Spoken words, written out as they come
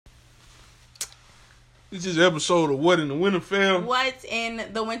This is an episode of What in the Winterfell. What's in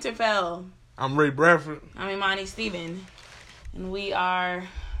the Winterfell? I'm Ray Bradford. I'm Imani Steven. And we are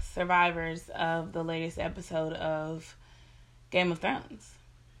survivors of the latest episode of Game of Thrones.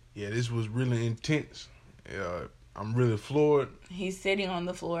 Yeah, this was really intense. I'm really floored. He's sitting on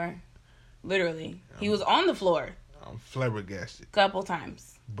the floor. Literally. He was on the floor. I'm flabbergasted. Couple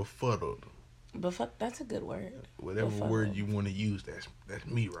times. Befuddled. That's a good word. Whatever Befuddled. word you want to use, that's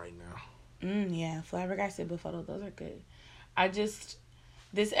me right now. Yeah, flabbergasted, befuddled. Those are good.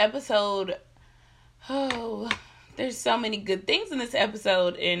 This episode, there's so many good things in this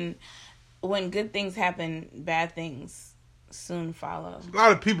episode, and when good things happen, bad things soon follow. A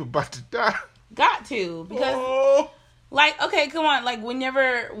lot of people about to die. Got to, because, okay, come on,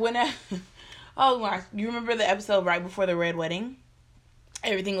 oh gosh, you remember the episode right before the Red Wedding?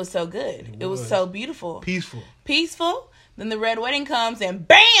 Everything was so good. It was so beautiful. Peaceful. Then the Red Wedding comes and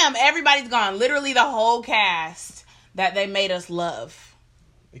bam! Everybody's gone. Literally the whole cast that they made us love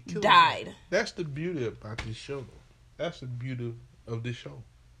died. Them. That's the beauty about this show, though. That's the beauty of this show.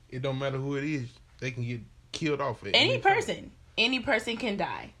 It don't matter who it is. They can get killed off at any person. Any person can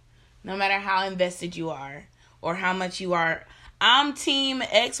die. No matter how invested you are or how much you are. I'm team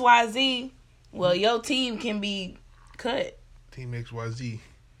XYZ. Well, your team can be cut. Team XYZ.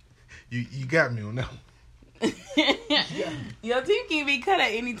 You got me on that one. Your team can be cut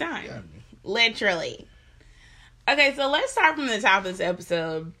at any time. Literally. Okay, so let's start from the top of this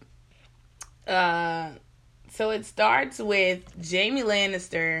episode. So it starts with Jaime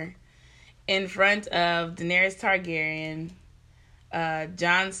Lannister in front of Daenerys Targaryen,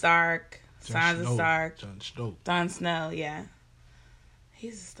 Jon Stark, Sansa Stark, Jon Snow, yeah.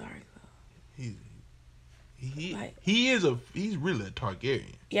 He's a Stark though. He's really a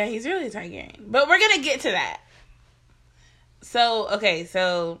Targaryen. Yeah, he's really a Targaryen. But we're gonna get to that.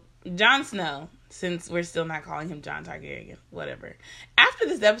 So Jon Snow, since we're still not calling him Jon Targaryen, whatever. After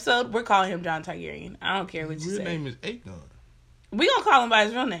this episode, we're calling him Jon Targaryen. I don't care what you say. His real name is Aegon. We gonna call him by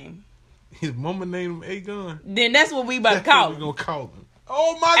his real name. His mama named him Aegon. Then that's what we about to call him. We're gonna call him.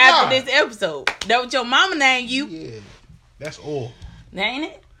 Oh my God! After this episode, that what your mama named you? Yeah, that's all. That ain't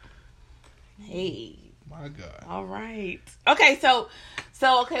it? Hey. My God. All right. Okay, so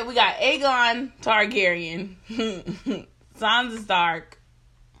we got Aegon Targaryen, Sansa Stark,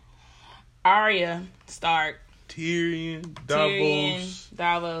 Arya Stark, Tyrion, Davos,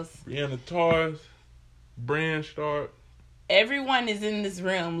 Brienne of Tarth, Bran Stark. Everyone is in this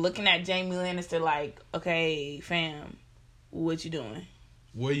room looking at Jaime Lannister like, okay, fam, what you doing?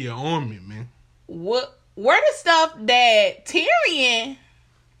 Where your army, man? Where the stuff that Tyrion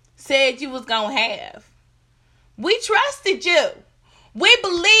said you was gonna have? We trusted you. We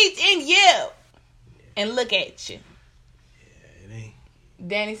believed in you. Yeah. And look at you. Yeah, it ain't.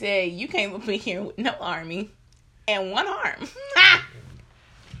 Danny said, you came up in here with no army and one arm.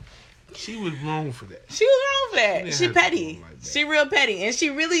 She was wrong for that. She petty. Like she real petty. And she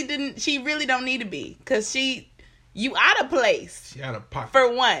really don't need to be. Because you out of place. She out of pocket.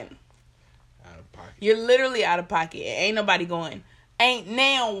 For one. Out of pocket. You're literally out of pocket. Ain't nobody going. Ain't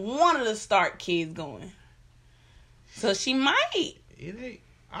now one of the Stark kids going. So she might. It ain't.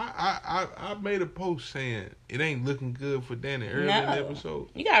 I made a post saying it ain't looking good for Danny early in the episode.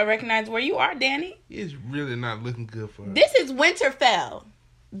 You gotta recognize where you are, Danny. It's really not looking good for her. This is Winterfell.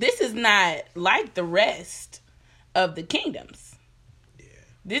 This is not like the rest of the kingdoms.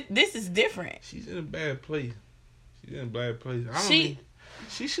 Yeah. This is different. She's in a bad place.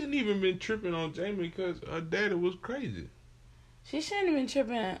 She shouldn't even been tripping on Jaime because her daddy was crazy. She shouldn't have been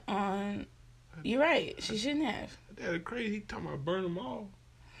tripping on... You're right. She shouldn't have. Her daddy crazy. He talking about burn them all.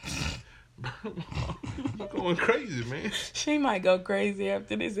 She's going crazy, man. She might go crazy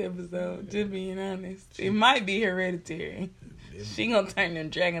after this episode, just being honest. It might be hereditary. She gonna turn them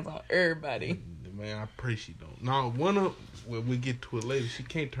dragons on everybody. Man, I pray she don't. No, we'll get to it later. She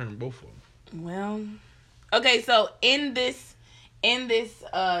can't turn both of them. Well, okay, so in this,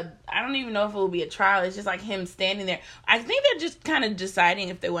 I don't even know if it will be a trial. It's just like him standing there. I think they're just kind of deciding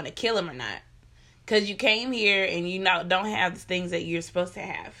if they want to kill him or not. Because you came here and you don't have the things that you're supposed to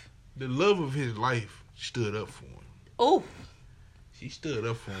have. The love of his life stood up for him. Oh. She stood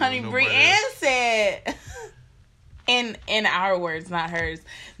up for him. Honey, Brienne said, in our words, not hers,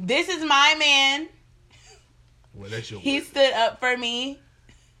 this is my man. Well, that's your He word. stood up for me.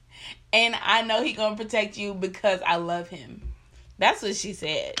 And I know he gonna protect you because I love him. That's what she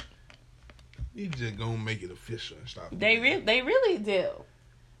said. You just gonna make it official and stop. They really do.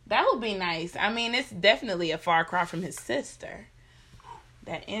 That would be nice. I mean, it's definitely a far cry from his sister.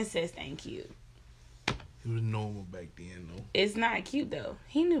 That incest ain't cute. It was normal back then, though. It's not cute, though.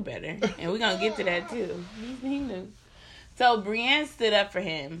 He knew better. And we're going to get to that, too. He knew. So, Brienne stood up for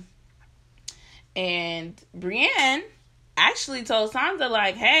him. And Brienne actually told Sansa,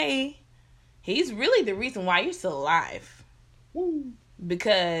 like, hey, he's really the reason why you're still alive. Woo.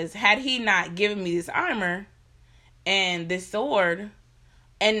 Because had he not given me this armor and this sword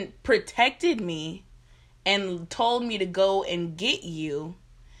and protected me and told me to go and get you,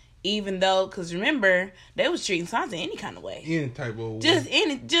 even though, because remember, they was treating Sansa any kind of way. Any type of way. Just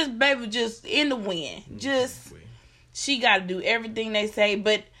in the wind. Just, she got to do everything they say.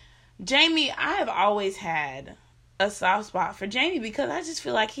 But Jaime, I have always had a soft spot for Jaime because I just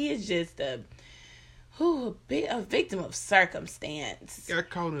feel like he is just a victim of circumstance.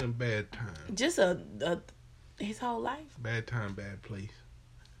 Got caught in a bad time. Just his whole life. Bad time, bad place.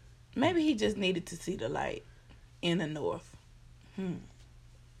 Maybe he just needed to see the light in the north.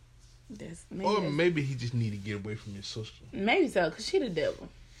 Maybe he just needed to get away from his sister. Maybe so, because she the devil.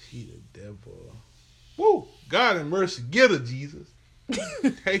 She the devil. Woo! God in mercy, get her, Jesus.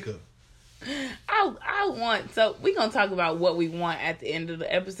 Take her. So we're going to talk about what we want at the end of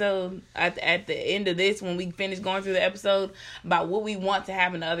the episode. At the end of this, when we finish going through the episode, about what we want to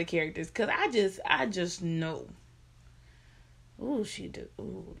happen to other characters. Because I just know. Ooh, she do.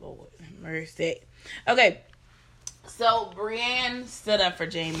 Ooh, Lord mercy. Okay. So, Brienne stood up for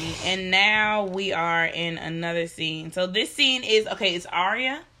Jaime, and now we are in another scene. So, this scene is, it's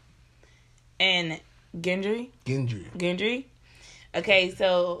Arya and Gendry. Gendry. Okay,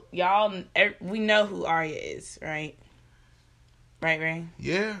 so, y'all, we know who Arya is, right? Right, Ray?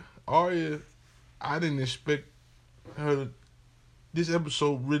 Yeah, Arya, I didn't expect her to, this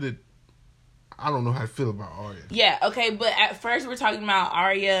episode really, I don't know how I feel about Arya. Yeah, okay, but at first we're talking about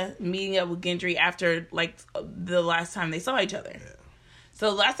Arya meeting up with Gendry after, like, the last time they saw each other. Yeah.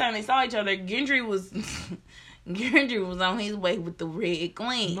 So, last time they saw each other, Gendry was on his way with the Red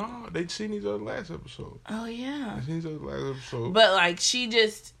Queen. No, they'd seen each other last episode. Oh, yeah. They seen each other last episode. But, like, she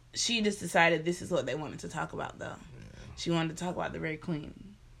just decided this is what they wanted to talk about, though. Yeah. She wanted to talk about the Red Queen.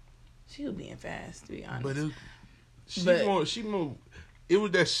 She was being fast, to be honest. It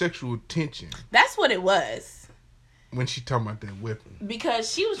was that sexual tension. That's what it was. When she talking about that weapon.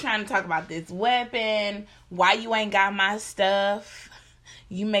 Because she was trying to talk about this weapon. Why you ain't got my stuff?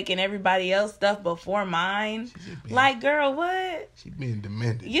 You making everybody else stuff before mine. Like, girl, what? She being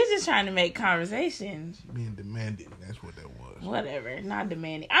demanding. You're just trying to make conversation. She being demanding. That's what that was. Whatever. Not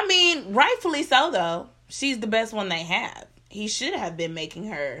demanding. I mean, rightfully so, though. She's the best one they have. He should have been making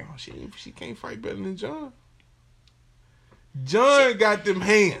her. Oh, she can't fight better than Jon. Jon got them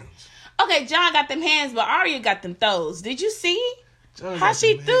hands. Okay, Jon got them hands, but Arya got them throws. Did you see how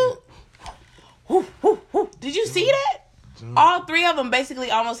she threw? Did you see that? Jon. All three of them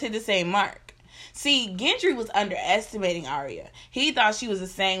basically almost hit the same mark. See, Gendry was underestimating Arya. He thought she was the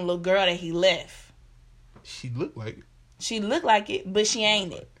same little girl that he left. She looked like it. She looked like it, but she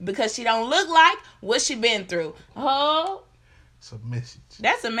ain't it. Because she don't look like what she been through. Oh. It's a message.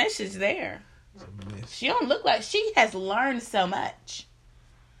 That's a message there. She don't look like she has learned so much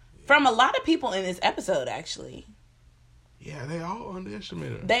from a lot of people in this episode, actually. Yeah, they all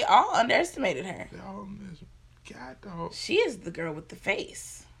underestimated her. They all underestimated her. They all underestimated. God, dog. She is the girl with the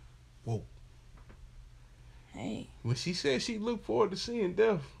face. Whoa. Hey. When she said she looked forward to seeing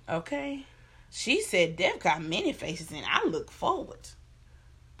death. Okay. She said death got many faces and I look forward.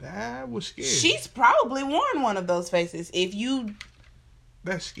 That was scary. She's probably worn one of those faces.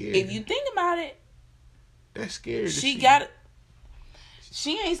 That's scary. If you think about it. That's scary. She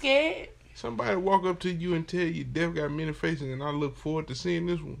ain't scared. Somebody walk up to you and tell you death got many faces and I look forward to seeing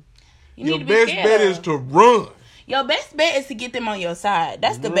this one. Your best bet is to run. Your best bet is to get them on your side.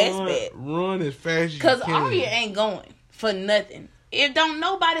 That's the best bet. Run as fast as you can. Because Arya ain't going for nothing. If don't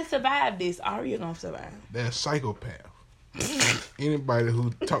nobody survive this, Arya gonna survive. They're a psychopath. Anybody who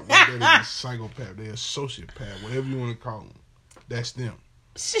talk like that is a psychopath. They're a sociopath. Whatever you want to call them. That's them.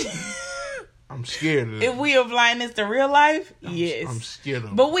 I'm scared of them. If we applying this to real life, yes. I'm scared of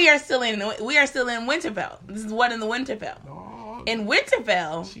them. But we are still in Winterfell. This is what in the Winterfell. No, in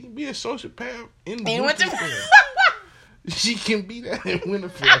Winterfell. She can be a sociopath in Winterfell. She can be that in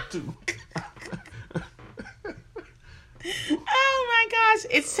Winterfell too. Oh my gosh.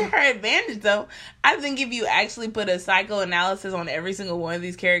 It's to her advantage though. I think if you actually put a psychoanalysis on every single one of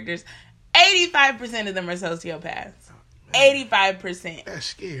these characters, 85% of them are sociopaths. 85%. That's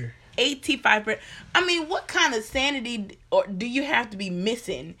scary. 85%. I mean, what kind of sanity do you have to be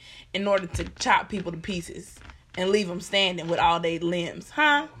missing in order to chop people to pieces and leave them standing with all their limbs?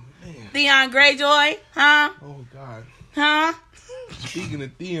 Huh? Oh, Theon Greyjoy? Huh? Oh, God. Huh? Speaking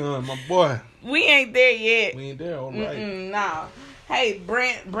of Theon, my boy. We ain't there yet. We ain't there, all right. No. Hey,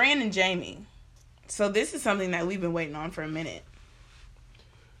 Bran and Jamie. So this is something that we've been waiting on for a minute.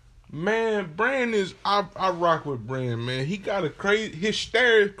 Man, Bran is... I rock with Bran, man. He got a crazy... His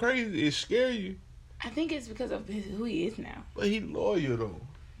stare is crazy. It scare you. I think it's because of who he is now. But he loyal, though.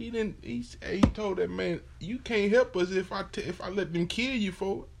 He told that man, you can't help us if I let them kill you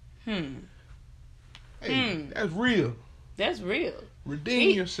for it. That's real. That's real.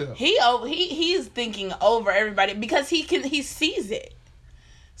 Redeem yourself. He's thinking over everybody because he sees it.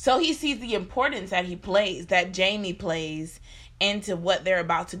 So he sees the importance that Jamie plays into what they're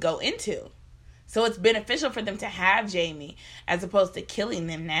about to go into. So it's beneficial for them to have Jamie as opposed to killing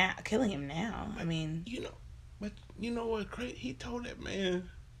him now. I mean, but you know what? He told that man,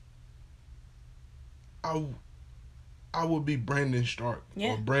 I would be Brandon Stark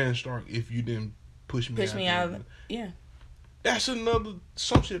or Bran Stark if you didn't push me out. That's another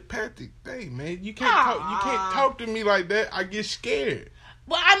sociopathic thing, man. You can't talk to me like that. I get scared.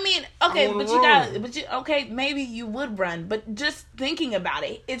 Well, I mean, okay, maybe you would run, but just thinking about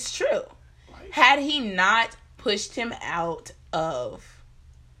it, it's true. Had he not pushed him out of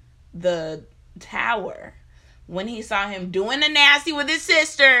the tower when he saw him doing the nasty with his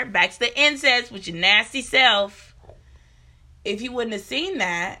sister, back to the incest with your nasty self, if he wouldn't have seen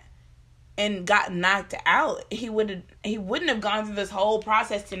that and got knocked out, he wouldn't have gone through this whole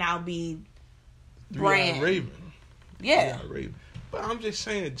process to now be Bran. Raven. Yeah. Raven. But I'm just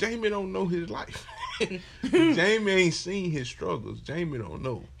saying, Jamie don't know his life. Jamie ain't seen his struggles. Jamie don't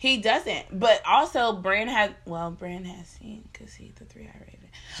know. He doesn't. But also, Bran has seen, because he's the 3-eyed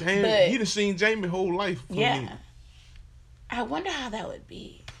Raven. He done seen Jamie whole life. Me. I wonder how that would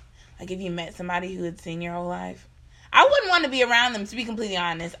be. Like, if you met somebody who had seen your whole life. I wouldn't want to be around them, to be completely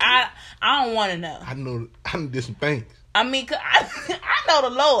honest. I don't want to know. I know did some things. I mean, cause I know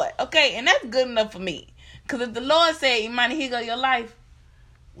the Lord, okay? And that's good enough for me. Because if the Lord said, Imani, here go your life.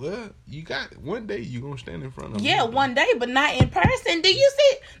 Well, you got it. One day you're going to stand in front of me. Yeah, one day, but not in person. Do you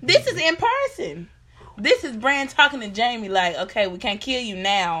see? This is in person. This is Bran talking to Jamie like, okay, we can't kill you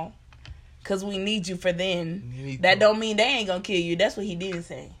now because we need you for then. That don't mean they ain't going to kill you. That's what he did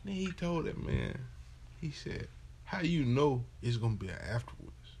say. Then he told that man, he said, how you know it's going to be an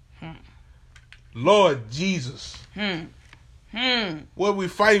afterwards? Lord Jesus. What we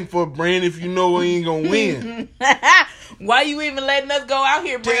fighting for, Bran, if you know we ain't gonna win? Why you even letting us go out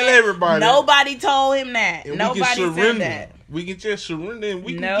here, Bran? Tell everybody. Nobody told him that. And nobody said that. We can just surrender and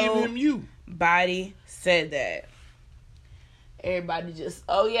we can give him you. Nobody said that. Everybody just,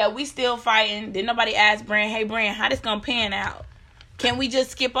 oh yeah, we still fighting. Didn't nobody ask Bran, hey Bran, how this gonna pan out? Can we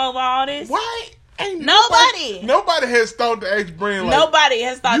just skip over all this? Why? Ain't nobody. Nobody has thought to ask Bran like, nobody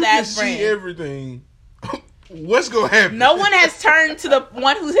has thought to ask Bran. You can see everything. What's going to happen? No one has turned to the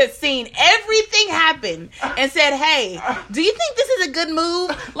one who has seen everything happen and said, hey, do you think this is a good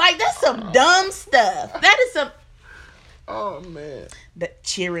move? Like, that's some dumb stuff. That is some... Oh, man. The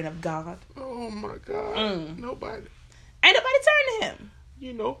cheering of God. Oh, my God. Nobody. Ain't nobody turned to him.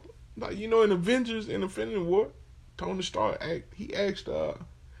 In Avengers, in Infinity War, Tony Stark, he asked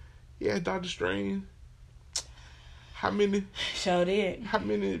Doctor Strange, how many... Sure did. How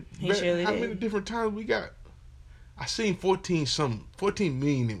many... He surely how did. many different times we got... I seen 14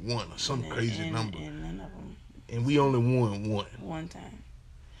 million in one or some crazy number. And none of them. And we only won one. One time.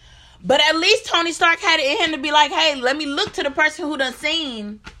 But at least Tony Stark had it in him to be like, hey, let me look to the person who done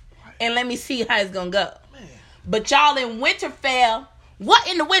seen and let me see how it's going to go. Man. But y'all in Winterfell, what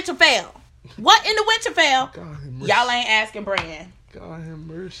in the Winterfell? What in the Winterfell? God have mercy. Y'all ain't asking Bran. God have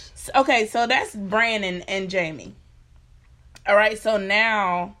mercy. Okay, so that's Bran and Jamie. All right, so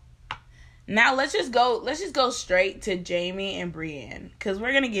now let's just go straight to Jamie and Brienne, because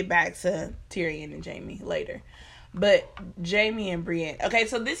we're gonna get back to Tyrion and Jamie later. But Jamie and Brienne. Okay,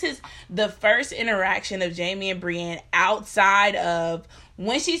 so this is the first interaction of Jamie and Brienne outside of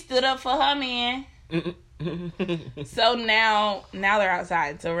when she stood up for her man. So now they're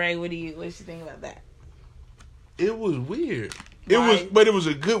outside. So Ray, what you think about that? It was weird. But it was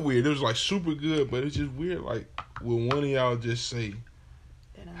a good weird. It was like super good, but it's just weird. Like, will one of y'all just say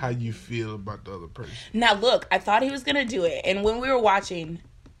how you feel about the other person? Now look, I thought he was gonna do it, and when we were watching,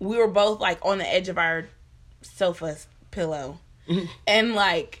 we were both like on the edge of our sofa pillow, and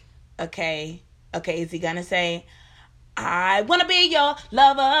like, okay, is he gonna say, I want to be your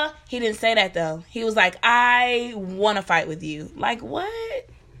lover? He didn't say that though. He was like, I want to fight with you. Like, what?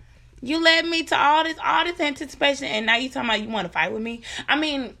 You led me to all this anticipation, and now you talking about you want to fight with me? I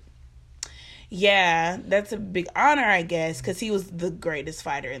mean, yeah, that's a big honor, I guess, because he was the greatest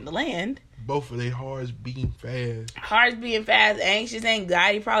fighter in the land. both of their hearts beating fast. Hearts beating fast, anxious,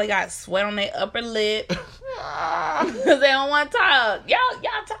 anxiety. Probably got sweat on their upper lip. Because they don't want to talk.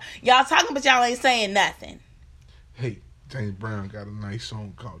 Y'all talking, but y'all ain't saying nothing. Hey, James Brown got a nice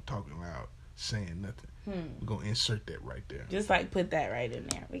song called Talking Loud, Saying Nothing. We're going to insert that right there. Just put that right in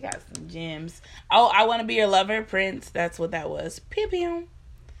there. We got some gems. Oh, I Want to Be Your Lover, Prince. That's what that was. Pew pew.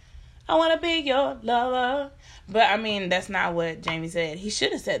 I want to be your lover. But, I mean, that's not what Jamie said. He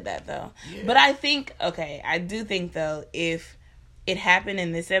should have said that, though. Yeah. But I do think, though, if it happened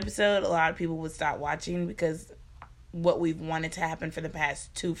in this episode, a lot of people would stop watching because what we've wanted to happen for the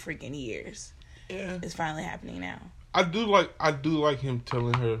past 2 freaking years is finally happening now. I do like him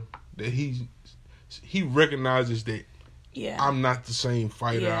telling her that he recognizes that I'm not the same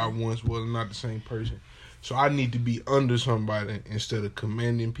fighter I once was. I'm not the same person. So I need to be under somebody instead of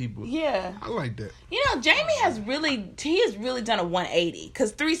commanding people. Yeah. I like that. Jamie has really done a 180. Because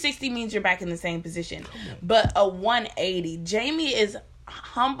 360 means you're back in the same position. But a 180. Jamie is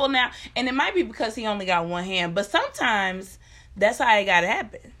humble now. And it might be because he only got one hand. But sometimes that's how it got to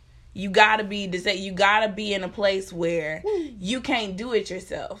happen. You got to be in a place where you can't do it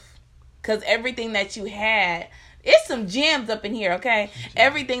yourself. Because everything that you had... It's some gems up in here, okay?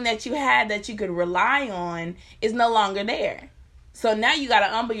 Everything that you had that you could rely on is no longer there. So now you got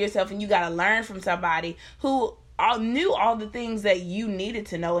to humble yourself and you got to learn from somebody who knew all the things that you needed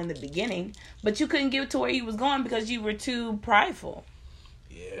to know in the beginning, but you couldn't get to where you was going because you were too prideful.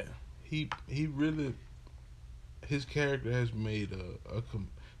 Yeah. He really... His character has made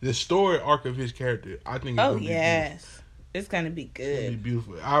the story arc of his character, I think it's going to be beautiful. It's going to be good. It's going to be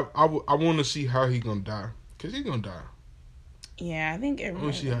beautiful. I want to see how he's going to die. Because he's going to die. Yeah, I think everyone. I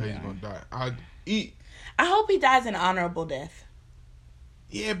want to see how he's going to die. I hope he dies an honorable death.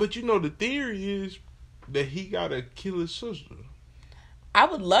 Yeah, but the theory is that he got to kill his sister. I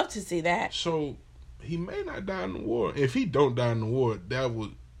would love to see that. So, he may not die in the war. If he don't die in the war, that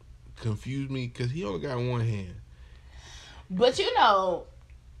would confuse me because he only got one hand. But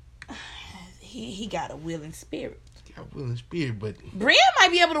he got a willing spirit. But Brienne might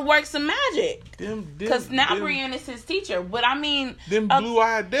be able to work some magic because now Brienne is his teacher. But I mean, them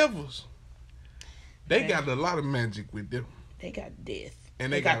blue-eyed devils, they got a lot of magic with them. They got death,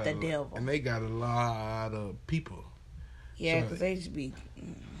 and they got the devil, and they got a lot of people. Yeah, because they just be.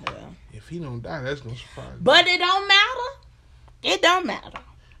 Well, if he don't die, that's gonna surprise me. But it don't matter. It don't matter.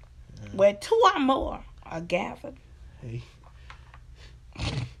 Yeah. Where 2 or more are gathered. Hey,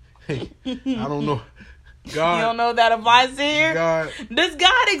 I don't know. God, you don't know that advice here? Does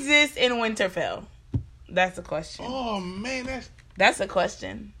God exist in Winterfell? That's a question. Oh man, that's a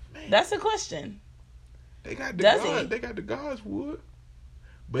question. Man. That's a question. They got the God's wood,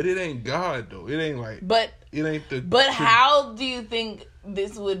 but it ain't God though. It ain't like. But it ain't the. But how do you think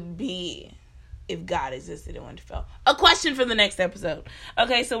this would be if God existed in Winterfell? A question for the next episode.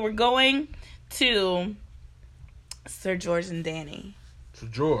 Okay, so we're going to Sir George and Dany. Sir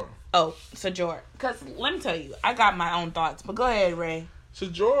George. Oh, Sir Jorah. Because let me tell you, I got my own thoughts. But go ahead, Ray. Sir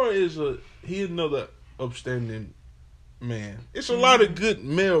Jorah is another upstanding man. It's a lot of good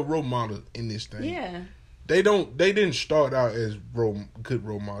male role models in this thing. Yeah. They didn't start out as good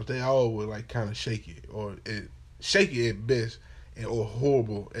role models. They all were like kind of shaky at best or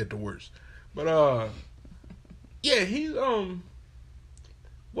horrible at the worst. But yeah, he's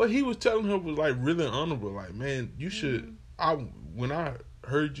what he was telling her was like really honorable. Like, man, you should. When I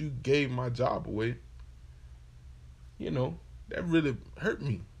heard you gave my job away, that really hurt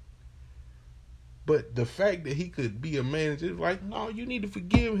me. But the fact that he could be a manager, like, no, you need to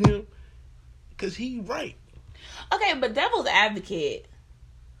forgive him because he right. Okay, but devil's advocate,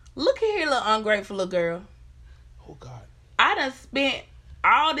 look at here, little ungrateful little girl. Oh, God. I done spent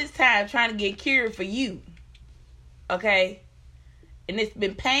all this time trying to get cured for you. Okay? And it's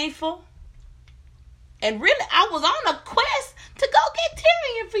been painful. And really, I was on a quest to go get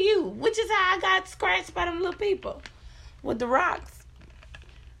Tyrion for you, which is how I got scratched by them little people with the rocks.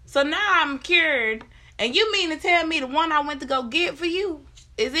 So now I'm cured, and you mean to tell me the one I went to go get for you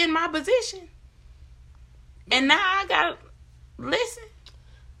is in my position? And now I gotta listen.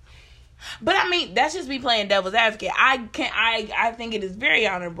 But I mean, that's just me playing devil's advocate. I think it is very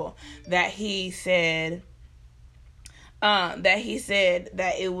honorable that he said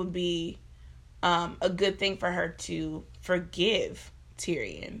that it would be a good thing for her to forgive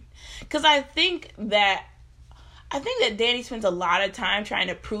Tyrion, because I think that Dany spends a lot of time trying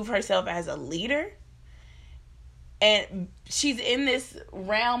to prove herself as a leader, and she's in this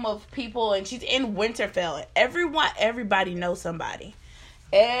realm of people, and she's in Winterfell, and everybody knows somebody.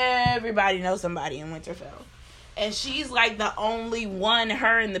 Everybody knows somebody in Winterfell, And she's like the only one,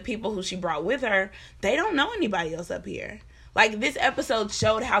 her and the people who she brought with her, they don't know anybody else up here. Like, this episode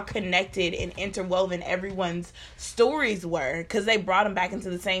showed how connected and interwoven everyone's stories were, because they brought them back into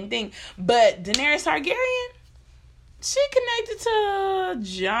the same thing. But Daenerys Targaryen, she connected to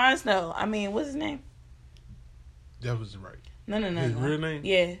Jon Snow. I mean, what's his name? That was right. No. His real name?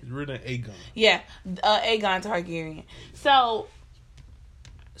 Yeah. His real name, Aegon. Yeah, Aegon Targaryen. So,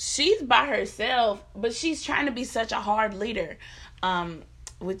 she's by herself, but she's trying to be such a hard leader,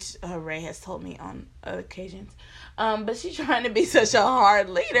 which Ray has told me on occasions. But she's trying to be such a hard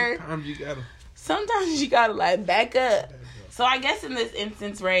leader. Sometimes you gotta like back up. So I guess in this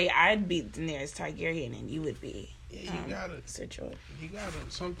instance, Ray, I'd be Daenerys Targaryen and you would be. Yeah, you gotta. Sir George. You gotta.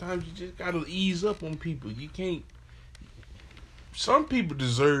 Sometimes you just gotta ease up on people. You can't. Some people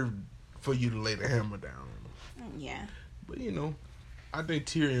deserve for you to lay the hammer down. Yeah. But I think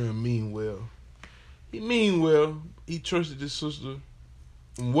Tyrion mean well. He mean well. He trusted his sister.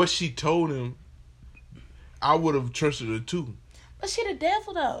 And what she told him, I would have trusted her too. But she the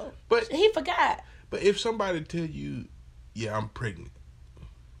devil though. But he forgot. But if somebody tell you, yeah, I'm pregnant.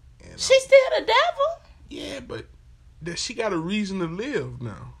 And she's still the devil? Yeah, but she got a reason to live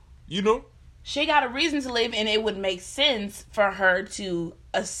now. She got a reason to live, and it would make sense for her to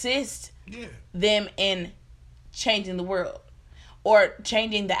assist them in changing the world. Or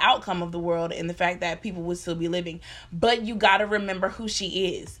changing the outcome of the world and the fact that people would still be living. But you got to remember who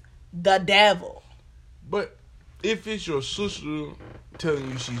she is. The devil. But if it's your sister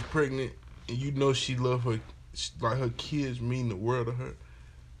telling you she's pregnant and you know she love her, like her kids mean the world to her,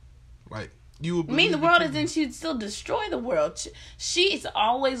 like you would mean the world as in she'd still destroy the world. She's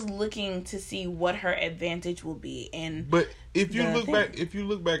always looking to see what her advantage will be. But if you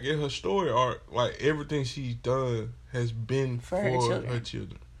look back at her story arc, like everything she's done has been for her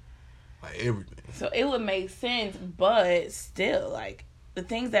children. Like everything. So it would make sense, but still, like the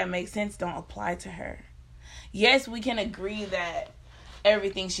things that make sense don't apply to her. Yes, we can agree that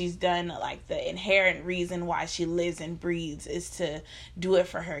everything she's done, like the inherent reason why she lives and breathes is to do it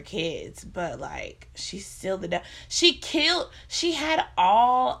for her kids. But like, she's still the devil. She had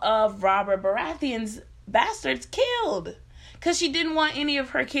all of Robert Baratheon's bastards killed. Because she didn't want any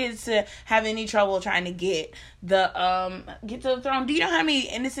of her kids to have any trouble trying to get to the throne. Do you know how many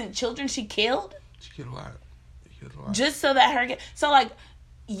innocent children she killed? She killed a lot. Just so that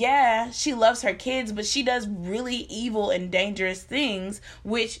yeah, she loves her kids, but she does really evil and dangerous things,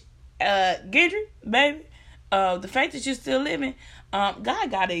 which, Gendry, baby, the fact that you're still living,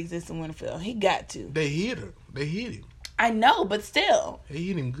 God gotta exist in Winterfell. He got to. They hit her. They hit him. I know, but still. They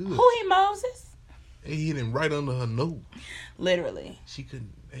hit him good. Who hit Moses? They hit him right under her nose. Literally. She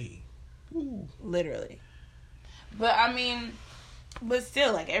couldn't, Literally. But, I mean... But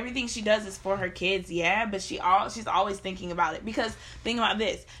still, like, everything she does is for her kids, yeah, but she's always thinking about it. Because, think about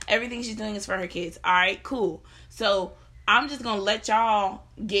this. Everything she's doing is for her kids. All right, cool. So, I'm just going to let y'all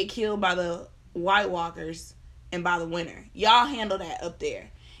get killed by the White Walkers and by the winter. Y'all handle that up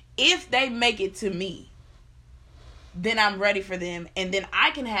there. If they make it to me, then I'm ready for them. And then I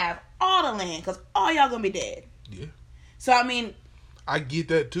can have all the land. Because all y'all going to be dead. Yeah. So, I mean... I get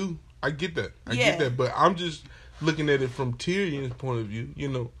that, too. I get that. But I'm just... looking at it from Tyrion's point of view,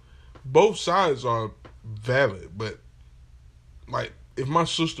 both sides are valid. But, like, if my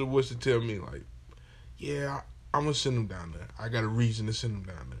sister was to tell me, like, yeah, I'm going to send him down there. I got a reason to send him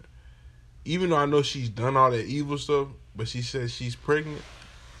down there. Even though I know she's done all that evil stuff, but she says she's pregnant,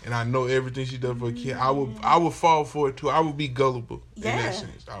 and I know everything she does for a kid, I would fall for it, too. I would be gullible in that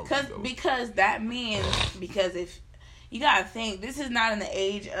sense. Because that means, because if, you got to think, this is not in the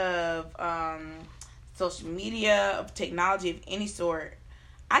age of... social media, of technology of any sort.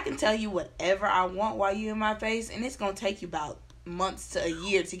 I can tell you whatever I want while you in my face, and it's going to take you about months to a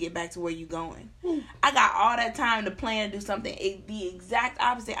year to get back to where you going. I got all that time to plan to do something the exact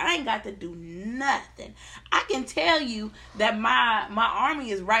opposite. I ain't got to do nothing. I can tell you that my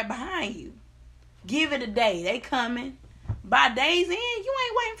army is right behind you. Give it a day. They coming. By day's end, you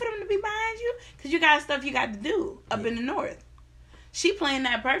ain't waiting for them to be behind you because you got stuff you got to do up in the north. She playing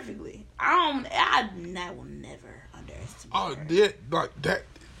that perfectly. I will never underestimate her. Like that.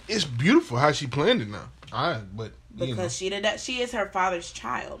 It's beautiful how she planned it now. Because she is her father's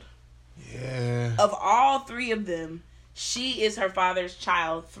child. Yeah. Of all three of them, she is her father's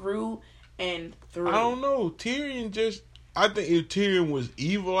child through and through. I don't know. I think if Tyrion was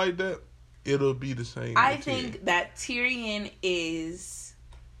evil like that, it'll be the same. I think that Tyrion is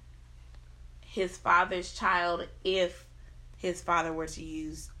his father's child if his father were to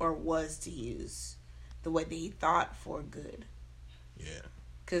use, or was to use, the way that he thought for good. Yeah.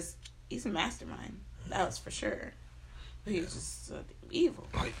 Because he's a mastermind. That was for sure. He's just evil.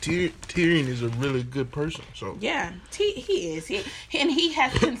 Like Tyrion is a really good person. So yeah, he is. And he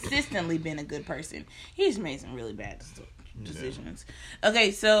has consistently been a good person. He's made some really bad decisions. Yeah.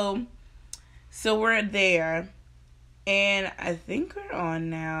 Okay, so we're there, and I think we're on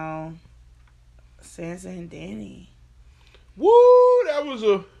now. Sansa and Dany. Woo! That was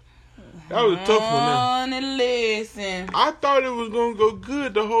a tough one. And listen, I thought it was gonna go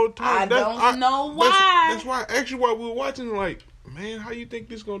good the whole time. I don't know why. That's why. Actually, while we were watching, like, man, how you think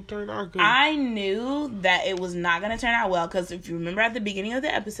this gonna turn out? I knew that it was not gonna turn out well because if you remember at the beginning of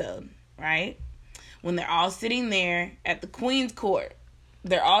the episode, right, when they're all sitting there at the Queen's court,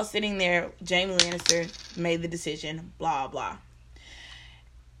 they're all sitting there. Jaime Lannister made the decision. Blah blah.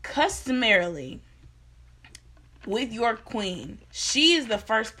 Customarily, with your queen, she is the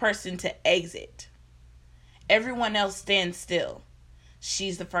first person to exit. Everyone else stands still.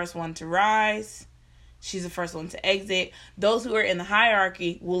 She's the first one to rise. She's the first one to exit. Those who are in the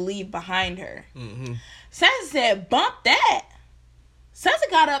hierarchy will leave behind her. Mm-hmm. Sansa said, bump that.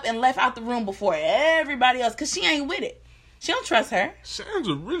 Sansa got up and left out the room before everybody else because she ain't with it. She don't trust her.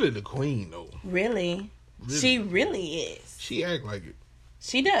 Sansa really the queen, though. Really? She really is. She act like it.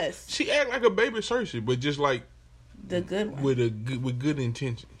 She does. She act like a baby Cersei, but just like the good one with good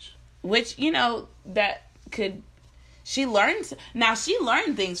intentions. Which that could. She learns now. She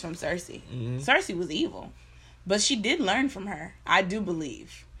learned things from Cersei. Mm-hmm. Cersei was evil, but she did learn from her. I do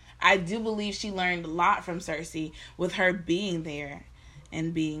believe she learned a lot from Cersei with her being there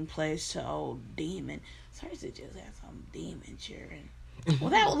and being pledged to old demon. Cersei just had some demon cheering.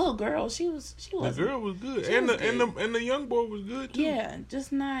 Well, that little girl, she was. The girl was good, and the young boy was good too. Yeah,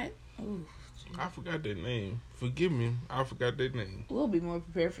 just not. Ooh, I forgot their name. Forgive me, I forgot their name. We'll be more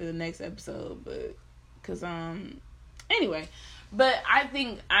prepared for the next episode, but because anyway, but I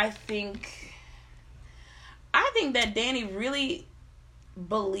think that Dany really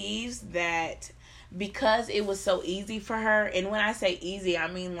believes that because it was so easy for her, and when I say easy, I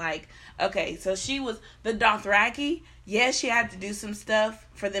mean like, okay, so she was the Dothraki. Yes, she had to do some stuff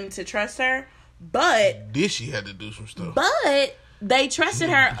for them to trust her, but she had to do some stuff. But they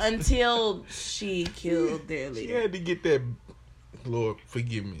trusted her until she killed their leader. She had to get that. Lord,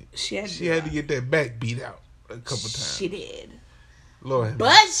 forgive me. She had to get that back beat out a couple times. She did. Lord,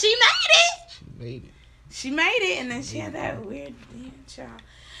 but she made it. She made it, and then she had that weird child.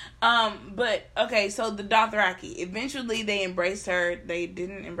 But okay, so the Dothraki. Eventually, they embraced her. They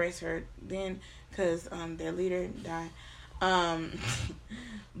didn't embrace her then because their leader died.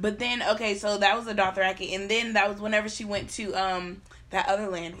 But then okay, so that was the Dothraki, and then that was whenever she went to that other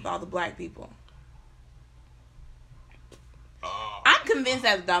land with all the black people. I'm convinced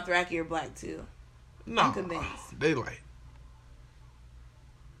that the Dothraki are black too. No, I'm convinced. They like.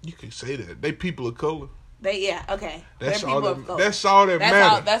 You can say that they people of color. Okay. That's all that. That's all that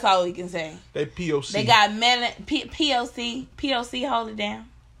matters. That's all we can say. They POC. They got POC. POC, hold it down.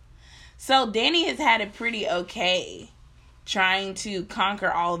 So Dany has had it pretty okay, trying to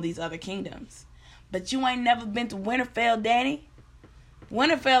conquer all of these other kingdoms, but you ain't never been to Winterfell, Dany.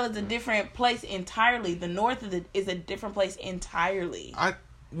 Winterfell is a different place entirely. The north is a different place entirely.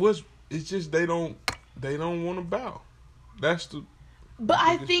 It's just they don't want to bow. That's the. But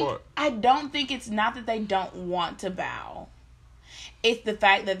I don't think it's not that they don't want to bow. It's the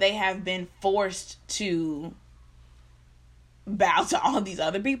fact that they have been forced to bow to all these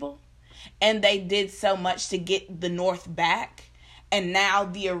other people, and they did so much to get the North back, and now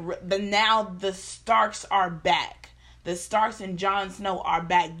the Starks are back. The Starks and Jon Snow are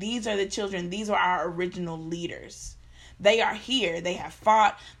back. These are the children. These are our original leaders. They are here. They have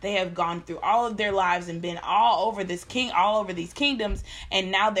fought. They have gone through all of their lives and been all over these kingdoms.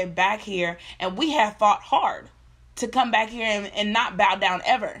 And now they're back here. And we have fought hard to come back here and not bow down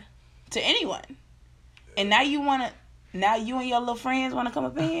ever to anyone. And now you and your little friends want to come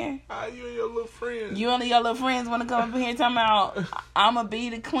up in here? You and your little friends. You and your little friends want to come up in here talking about, I'm going to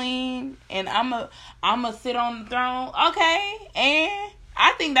be the queen and I'm going to sit on the throne. Okay. And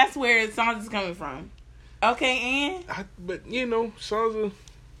I think that's where Sansa's coming from. Okay, and? But, Sansa,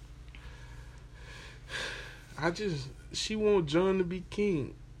 she want Jon to be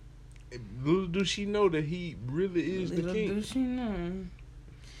king. Little do she know that he really is the king. Little do she know.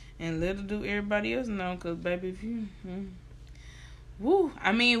 And little do everybody else know, because, baby, if you... Woo.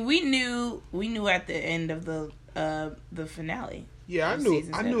 I mean, we knew at the end of the finale. Yeah, I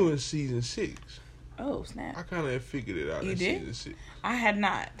knew in season 6. Oh, snap. I kind of figured it out in season 6. I had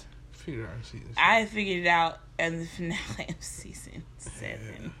not. figured out season 7. I figured it out at the finale of season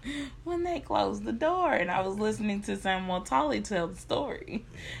 7 when they closed the door, and I was listening to Samuel Tully tell the story,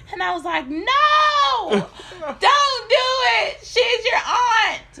 and I was like, "No, don't do it. She's your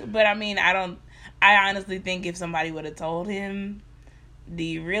aunt." But I mean, I honestly think if somebody would have told him, do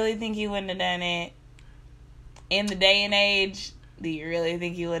you really think he wouldn't have done it? In the day and age, do you really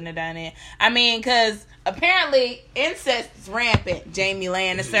think he wouldn't have done it? I mean, because apparently incest is rampant, Jamie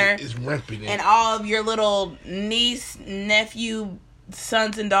Lannister. It's rampant. And all of your little niece, nephew,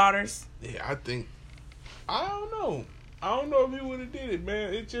 sons and daughters. Yeah, I don't know. I don't know if he would have did it,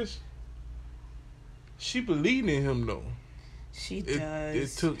 man. It just, she believed in him, though. She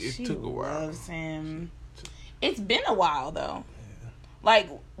does. It took a while. Loves him. It's been a while, though. Yeah. Like,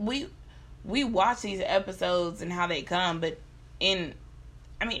 we watch these episodes and how they come, but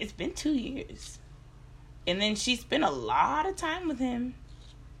it's been 2 years. And then she spent a lot of time with him.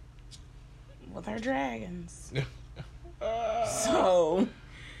 With her dragons. So,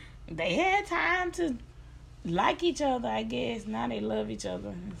 they had time to like each other, I guess. Now they love each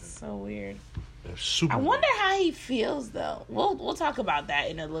other. It's so weird. I wonder how he feels, though. We'll talk about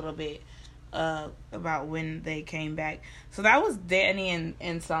that in a little bit. About when they came back. So that was Dany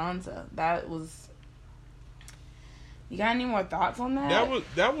and Sansa. That was... You got any more thoughts on that?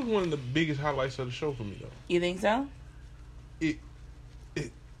 That was one of the biggest highlights of the show for me, though. You think so?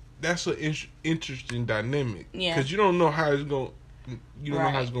 That's an interesting dynamic. Yeah. Because you don't know how it's going. You don't know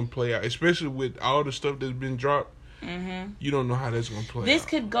how it's going to play out, especially with all the stuff that's been dropped. Mm-hmm. You don't know how that's going to play out. This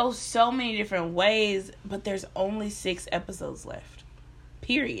could go so many different ways, but there's only 6 episodes left.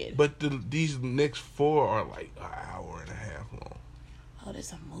 Period. But these next 4 are like an hour and a half long. Oh,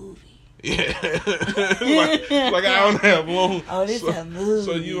 this a movie. Yeah, like an hour and a half long. Oh, this a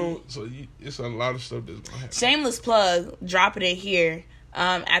movie. It's a lot of stuff that's gonna happen. Shameless plug, dropping it here.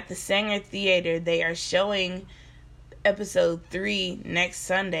 At the Sanger Theater, they are showing episode 3 next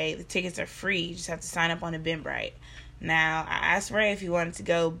Sunday. The tickets are free. You just have to sign up on Eventbrite. Now, I asked Ray if he wanted to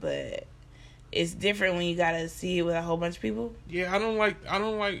go, but it's different when you gotta see it with a whole bunch of people. Yeah, I don't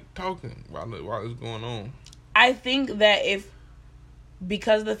like talking while it's going on. I think that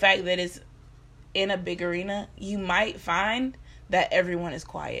because of the fact that it's in a big arena, you might find that everyone is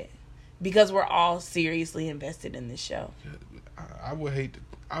quiet because we're all seriously invested in this show. I would hate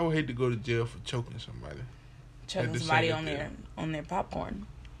to go to jail for choking somebody. Choking somebody on their popcorn.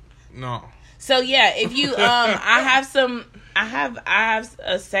 No. So yeah, if you I have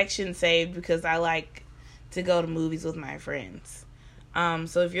a section saved because I like to go to movies with my friends.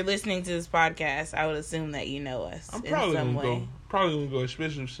 So if you're listening to this podcast, I would assume that you know us in some way. Probably gonna go,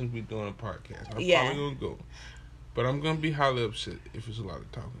 especially since we're doing a podcast. I'm probably gonna go. But I'm gonna be highly upset if it's a lot of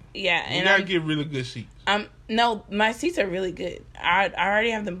talking. Yeah, and gotta get really good seats. No, my seats are really good. I already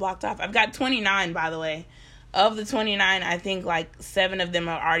have them blocked off. I've got 29, by the way. Of the 29, I think like 7 of them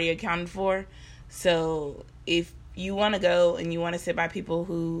are already accounted for. So if you want to go and you want to sit by people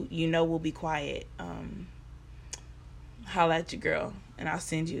who you know will be quiet, holla at your girl and I'll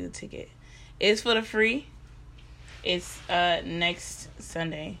send you the ticket. It's for the free. It's next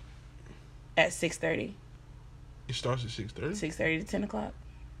Sunday at 6:30. It starts at 6:30? 6:30 to 10 o'clock.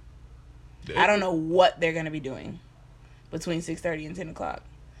 I don't know what they're going to be doing between 6:30 and 10 o'clock.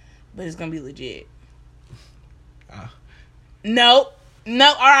 But it's going to be legit. Nope. No.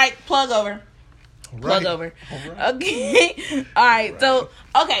 All right. Plug over. Plug over. All right. Okay. All right. So,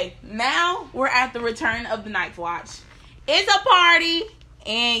 okay. Now we're at the return of the Ninth Watch. It's a party.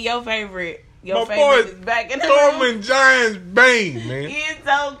 And your favorite is back in the room. Coleman Giants Bane, man. He is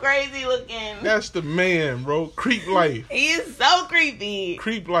so crazy looking. That's the man, bro. Creep life. He is so creepy.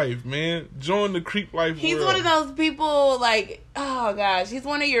 Creep life, man. Join the creep life He's world. One of those people, like, oh gosh, he's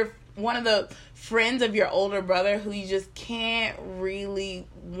one of the friends of your older brother who you just can't really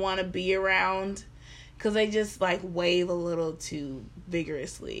want to be around because they just like wave a little too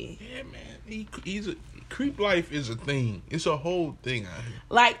vigorously. Yeah, man. Creep life is a thing. It's a whole thing out here.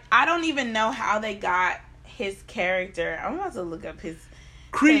 Like, I don't even know how they got his character. I'm about to look up his...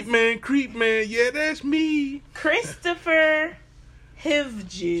 Creep man. Yeah, that's me. Christopher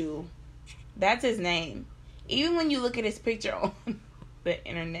Hivju. That's his name. Even when you look at his picture on the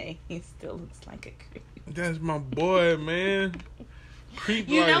internet, he still looks like a creep. That's my boy, man. Creep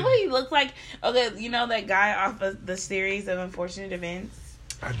life. You know what he looks like? Okay, you know that guy off of the series of Unfortunate Events?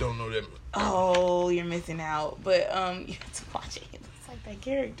 I don't know that. Oh, you're missing out. But you have to watch it. He looks like that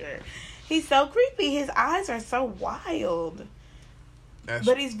character. He's so creepy. His eyes are so wild.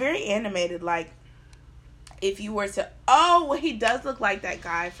 But he's very animated. Like, if you were to... Oh, well, he does look like that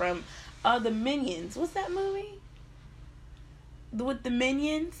guy from the Minions. What's that movie? With the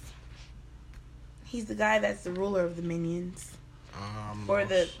Minions? He's the guy that's the ruler of the minions. Or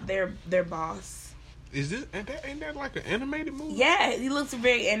their boss. Is this ain't that like an animated movie? Yeah, he looks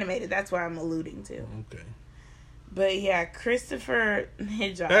very animated. That's what I'm alluding to. Okay. But yeah, Christopher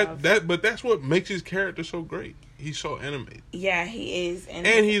Hijab. But that's what makes his character so great. He's so animated. Yeah, he is. And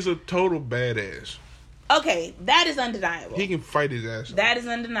he's a total badass. Okay, that is undeniable. He can fight his ass off. That is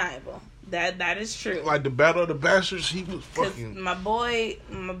undeniable. That is true. Like the Battle of the Bastards, he was fucking. My boy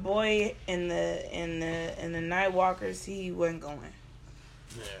in the Night Walkers, he wasn't going.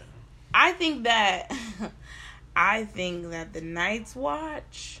 Yeah. I think that the Night's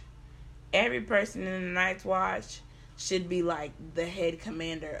Watch, every person in the Night's Watch should be like the head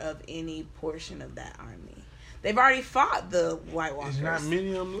commander of any portion of that army. They've already fought the White Walkers. There's not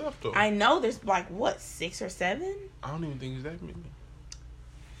many of them left though. I know there's like what, 6 or 7? I don't even think it's that many.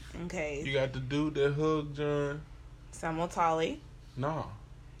 Okay. You got the dude that hugged John. Samuel Tully. No.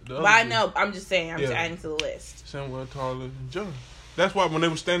 But I know. I'm just saying. I'm just adding to the list. Samuel Tully and John. That's why when they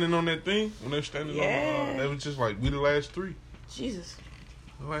were standing on that thing, when they were standing on, they was just like, we the last 3. Jesus.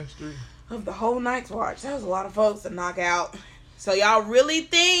 The last 3. Of the whole Night's Watch. That was a lot of folks to knock out. So y'all really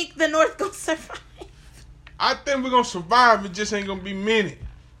think the North gonna survive? I think we're gonna survive. It just ain't gonna be many.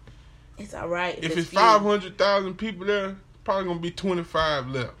 It's alright. If it's 500,000 people there, probably gonna be 25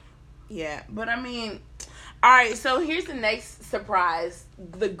 left. Yeah, but I mean, alright, so here's the next surprise.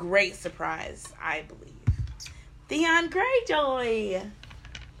 The great surprise, I believe. Theon Greyjoy.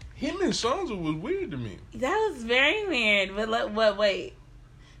 Him and Sansa was weird to me. That was very weird. But wait.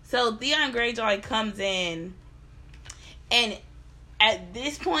 So Theon Greyjoy comes in, and at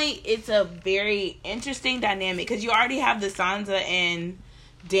this point, it's a very interesting dynamic because you already have the Sansa and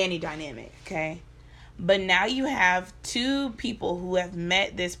Dany dynamic, okay? But now you have 2 people who have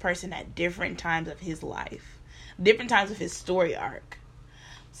met this person at different times of his life, different times of his story arc.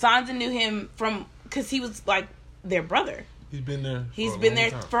 Sansa knew him because he was like their brother. He's been there. He's been there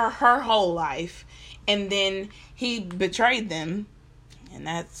for her whole life, and then he betrayed them, and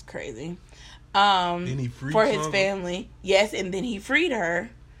that's crazy. Then he freed for his family, yes, and then he freed her.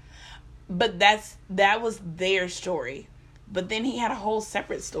 But that was their story. But then he had a whole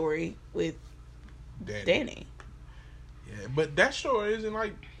separate story with Dany. Yeah, but that story isn't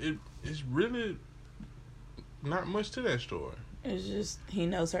like it's really not much to that story. It's just he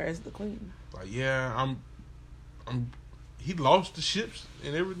knows her as the queen. Like, yeah, he lost the ships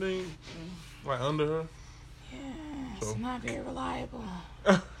and everything, like under her. Yeah, it's not very reliable.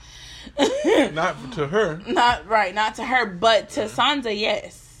 Not to her. Not to her, but to Sansa,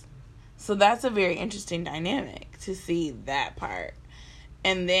 yes. So that's a very interesting dynamic to see that part.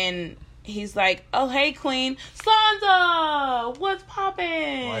 And then he's like, "Oh, hey, Queen Sansa, what's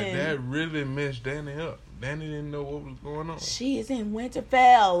poppin'?" Like, that really messed Dany up. Dany didn't know what was going on. She is in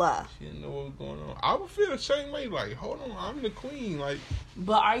Winterfell. She didn't know what was going on. I would feel the same way. Like, hold on, I'm the queen. Like,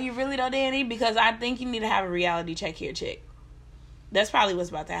 but are you really though, Dany? Because I think you need to have a reality check here, chick. That's probably what's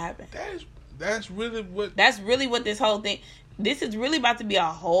about to happen. That's really what this whole thing. This is really about to be a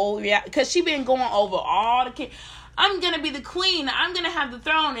whole reality. Because she been going over all the kids. I'm gonna be the queen. I'm gonna have the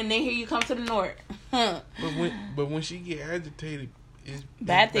throne, and then here you come to the North. But when she get agitated,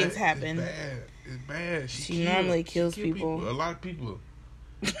 bad things happen. It's bad. She normally kills people. A lot of people.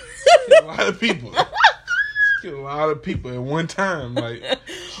 Kill a lot of people. Kill a lot of people at one time. Like,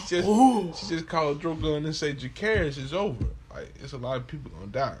 she just called Drogo and then say Jacaerys is over. Like, it's a lot of people gonna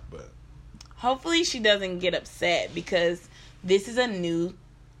die. But hopefully she doesn't get upset because this is a new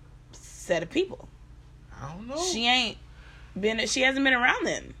set of people. I don't know. She hasn't been around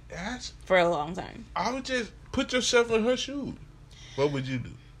them for a long time. I would just put yourself in her shoes. What would you do?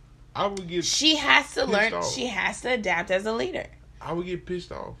 I would get. She has to learn. Off. She has to adapt as a leader. I would get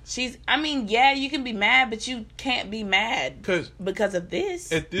pissed off. Yeah, you can be mad, but you can't be mad because of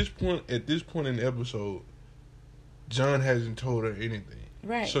this. At this point in the episode, Jon hasn't told her anything.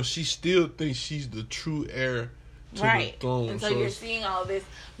 Right. So she still thinks she's the true heir to the throne. And so you're seeing all this.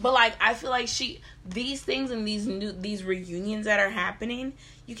 But like, I feel like these things and these reunions that are happening,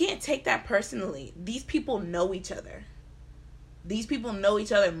 you can't take that personally. These people know each other. These people know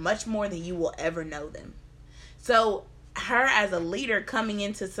each other much more than you will ever know them. So her as a leader coming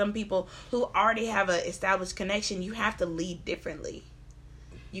into some people who already have an established connection, you have to lead differently.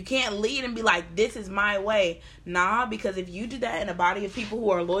 You can't lead and be like, this is my way. Nah, because if you do that in a body of people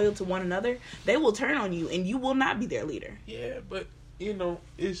who are loyal to one another, they will turn on you and you will not be their leader. Yeah, but,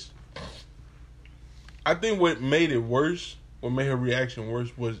 I think what made it worse, what made her reaction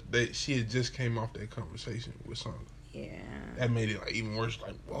worse, was that she had just came off that conversation with Sansa. Yeah. That made it even worse.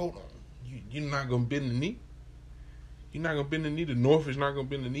 Like, well, hold on. You're not going to bend the knee? You're not going to bend the knee? The North is not going to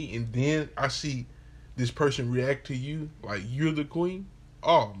bend the knee? And then I see this person react to you like you're the queen,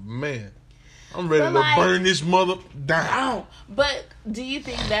 oh man, I'm ready to burn this mother down. But do you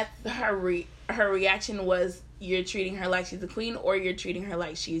think that her reaction was you're treating her like she's the queen, or you're treating her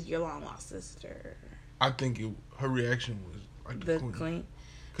like she's your long lost sister? I think her reaction was like the queen.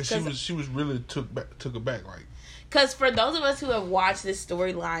 Because she was really took aback, like. Because for those of us who have watched this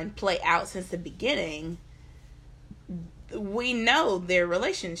storyline play out since the beginning, we know their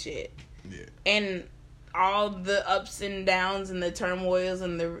relationship. Yeah. And all the ups and downs and the turmoils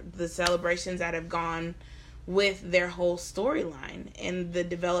and the celebrations that have gone with their whole storyline and the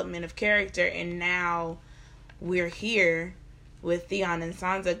development of character. And now we're here with Theon and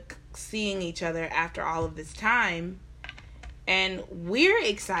Sansa seeing each other after all of this time. And we're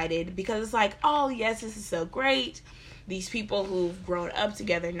excited because it's like, oh, yes, this is so great. These people who've grown up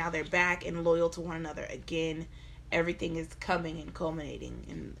together, now they're back and loyal to one another again. Everything is coming and culminating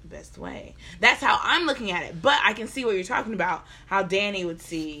in the best way. That's how I'm looking at it. But I can see what you're talking about, how Danny would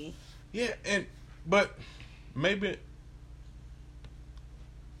see. Yeah, but maybe,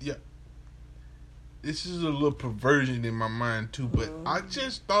 yeah. This is a little perversion in my mind too, but I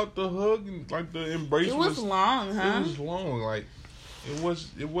just thought the hug and like the embrace was long, huh? It was long, like it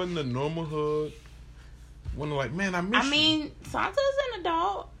wasn't a normal hug. Wasn't like, man, I miss you. I mean, Sansa's an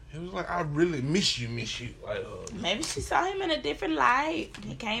adult. It was like, I really miss you. Like, maybe she saw him in a different light.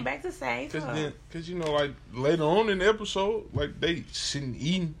 He came back to save her. Because you know, like later on in the episode, like they sitting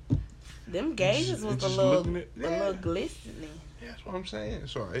eating. Them gazes was a little glistening. Yeah, that's what I'm saying.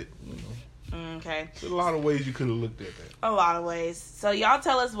 So you know. Okay. There's a lot of ways you could have looked at that. A lot of ways. So y'all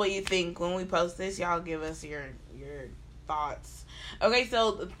tell us what you think when we post this. Y'all give us your thoughts. Okay,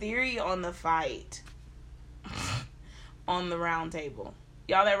 so the theory on the fight on the round table.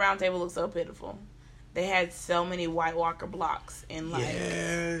 Y'all, that round table looks so pitiful. They had so many White Walker blocks in like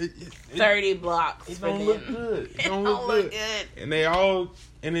 30 blocks. It don't look good. It don't look good. And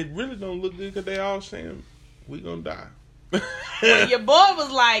it really don't look good because they all saying we gonna die. When your boy was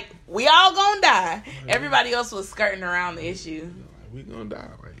like, we all gonna die. Everybody else was skirting around the issue. We gonna die.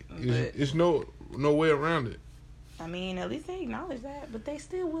 Like, it's no way around it. I mean, at least they acknowledge that, but they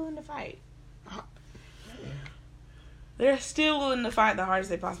still willing to fight. They're still willing to fight the hardest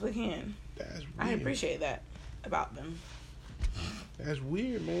they possibly can. That's weird. I appreciate that about them. That's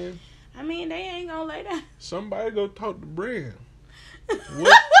weird, man. I mean, they ain't gonna lay down. Somebody go talk to Bran.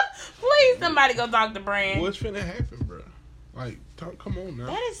 Please, somebody go talk to Bran. What's finna happen, bro? Like, come on now.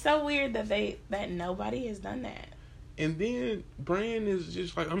 That is so weird that nobody has done that. And then Bran is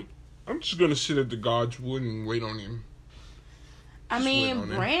just like, I'm just gonna sit at the God's wood and wait on him. I mean,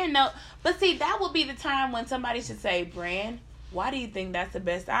 Bran, no. But see, that would be the time when somebody should say, Bran, why do you think that's the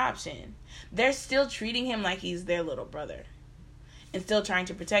best option? They're still treating him like he's their little brother. And still trying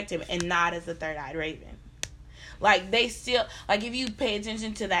to protect him and not as a third-eyed raven. Like, they still, like, if you pay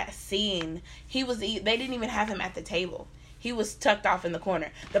attention to that scene, they didn't even have him at the table. He was tucked off in the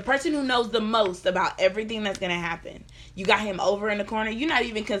corner. The person who knows the most about everything that's going to happen. You got him over in the corner. You're not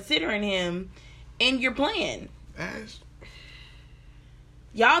even considering him in your plan.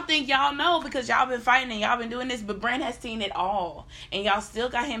 Y'all think y'all know because y'all been fighting and y'all been doing this, but Bran has seen it all. And y'all still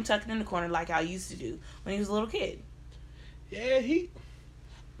got him tucked in the corner like y'all used to do when he was a little kid. Yeah,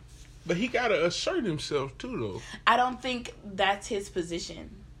 but he got to assert himself too, though. I don't think that's his position.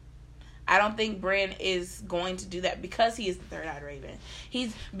 I don't think Bran is going to do that because he is the third-eyed raven.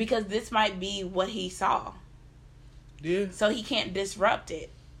 Because this might be what he saw. Yeah. So he can't disrupt it.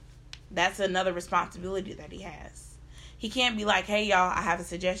 That's another responsibility that he has. He can't be like, hey, y'all, I have a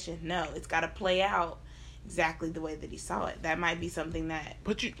suggestion. No, it's got to play out exactly the way that he saw it. That might be something that...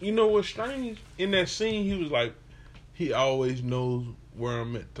 But you know what's strange? In that scene, he was like, he always knows where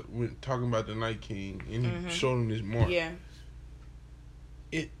I'm at when talking about the Night King. And he showed him this mark. Yeah.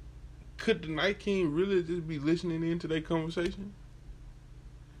 Could the Night King really just be listening into their conversation?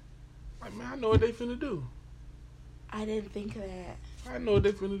 Like, man, I know what they finna do. I didn't think of that. I know what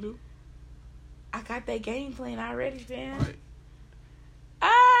they finna do. I got that game plan already, fam. Right.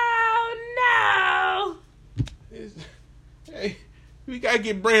 Oh, no. Hey, we gotta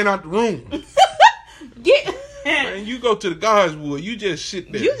get Bran out the room. Man, you go to the God's wood. You just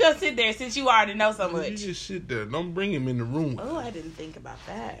sit there. You just sit there since you already know so much. You just sit there. Don't bring him in the room. Oh, I didn't think about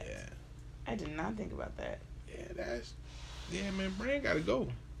that. Yeah. I did not think about that. Yeah, man, Bran gotta go.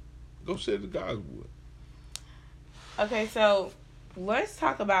 Go sit at the God's wood. Okay, so let's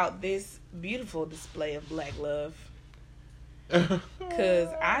talk about this beautiful display of black love. Cause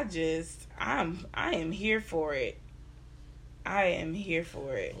I am here for it. I am here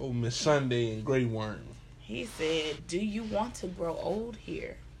for it. Oh, Miss Sunday and Grey Worm. He said, do you want to grow old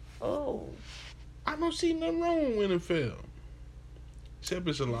here? Oh. I don't see nothing wrong with Winterfell. Except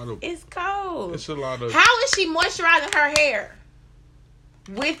it's a lot of... It's cold. It's a lot of... How is she moisturizing her hair?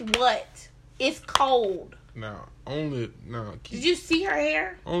 With what? It's cold. Did you see her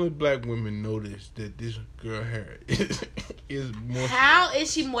hair? Only black women notice that this girl hair is moisturized. How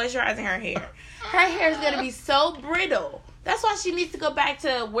is she moisturizing her hair? Her hair is going to be so brittle. That's why she needs to go back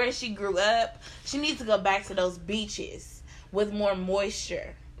to where she grew up. She needs to go back to those beaches with more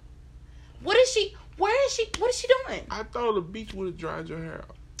moisture. What is she doing? I thought the beach would have dried your hair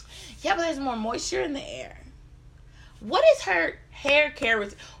out. Yeah, but there's more moisture in the air. What is her hair care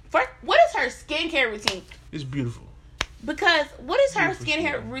routine? What is her skincare routine? It's beautiful. Because what is her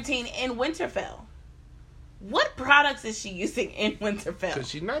skincare routine in Winterfell? What products is she using in Winterfell? Because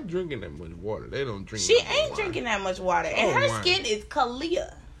she's not drinking that much water. They don't drink. She ain't drinking that much water, and her skin is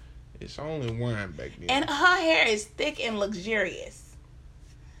clear. It's only wine back then. And her hair is thick and luxurious.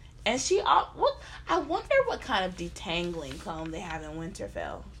 And I wonder what kind of detangling comb they have in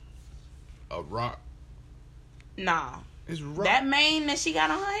Winterfell. A rock. Nah. It's rock. That mane that she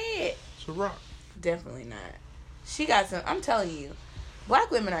got on her head. It's a rock. Definitely not. She got some. I'm telling you, black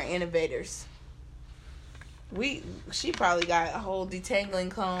women are innovators. She probably got a whole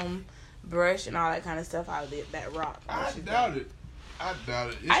detangling comb, brush, and all that kind of stuff out of that rock. I doubt it.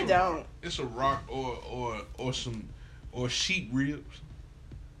 I don't. It's a rock or sheep ribs.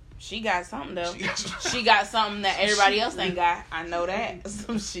 She got something though. She got something that everybody else ain't got. I know that.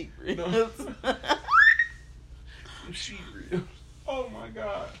 Some sheep ribs. No. Sheep ribs. Oh my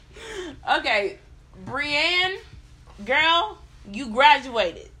God. Okay, Brienne, girl, you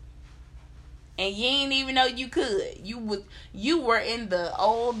graduated. And you didn't even know you could. You were in the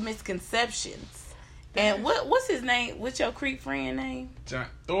old misconceptions. And what's his name? What's your creep friend name?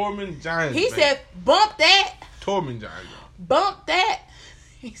 Tormund Giants. He said, bump that. Tormund Giants. Bump that.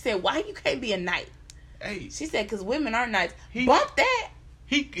 He said, why you can't be a knight? Hey. She said, because women are knights. Bump that.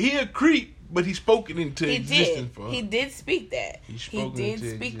 He a creep, but he spoke it into existence for her. He did speak that. He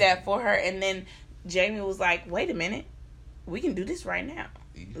did speak that for her. And then Jamie was like, wait a minute. We can do this right now.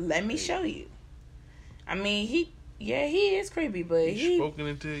 Let me show you. I mean, he is creepy, but he spoken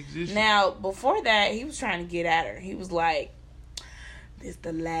into existence. Now, before that, he was trying to get at her. He was like, this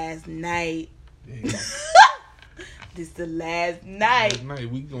the last night. Yeah. This the last night. Last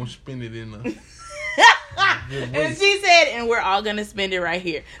night, we gonna spend it in a... And she said, and we're all gonna spend it right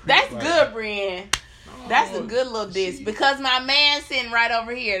here. That's good, Brienne. That's a good little diss. Because my man's sitting right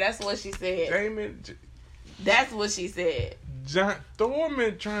over here. That's what she said. That's what she said.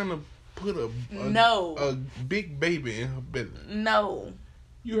 Thorman trying to put a big baby in her belly. No.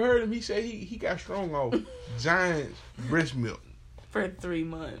 You heard him. He said he got strong off Giant's breast milk for 3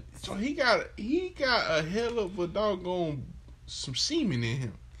 months. So he got a hell of a doggone some semen in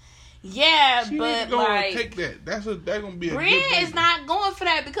him. Yeah, she but like take that. That's gonna be a Brienne is not going for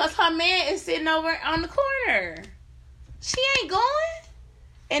that because her man is sitting over on the corner. She ain't going.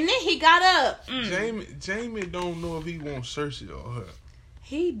 And then he got up. Jamie don't know if he wants Cersei or her.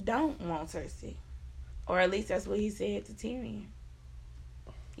 He don't want Cersei. Or at least that's what he said to Tyrion.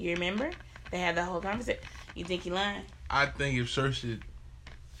 You remember? They had the whole conversation. You think he lying? I think if Cersei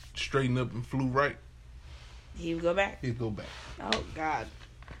straightened up and flew right, he would go back? He'd go back. Oh, God.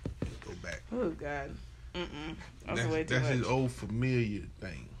 He'd go back. Oh, God. That's his old familiar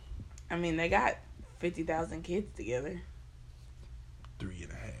thing. I mean, they got 50,000 kids together. 3.5.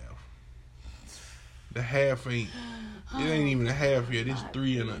 The half ain't. It ain't even a half yet. It's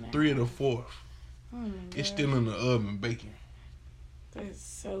 3 and a fourth. Oh my God. It's still in the oven baking. That's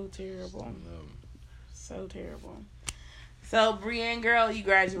so terrible. So terrible. So Brienne, girl, you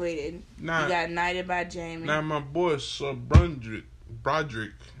graduated. You got knighted by Jamie. Now my boy Sir Broderick.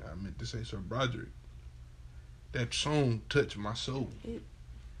 I meant to say Sir Broderick. That song touched my soul.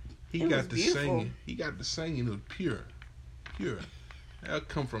 He got the singing. He got the singing. It was pure. That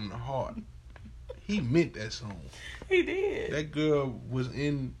come from the heart. He meant that song. He did. That girl was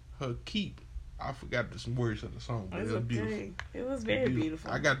in her keep. I forgot the words of the song, but it was beautiful. It was very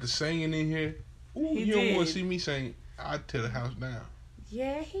beautiful. I got the singing in here. Ooh, you don't want to see me sing? I'd tear the house down.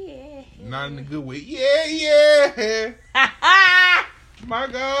 Yeah. Not in a good way. Yeah. My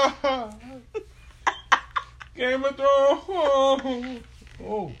God. Game of Thrones.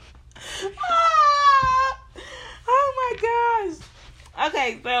 Oh. Oh my gosh.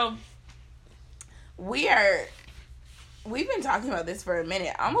 Okay, so we've been talking about this for a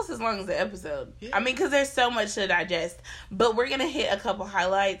minute, almost as long as the episode. Yeah. I mean, because there's so much to digest. But we're going to hit a couple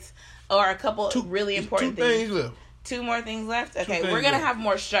highlights or a couple really important things. 2 more things left? Okay, we're going to have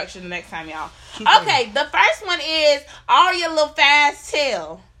more structure the next time, y'all. Okay, the first one is Arya little fast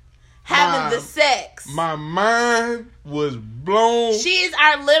tail. having the sex. My mind was blown. She is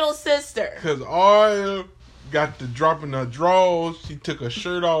our little sister. Because Arya got the drop in her drawers. She took her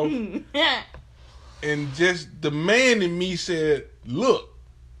shirt off. And just the man in me said, look.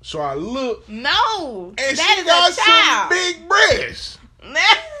 So I looked. No. And she got some big breasts.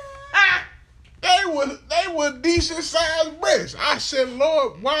 They were decent sized breasts. I said,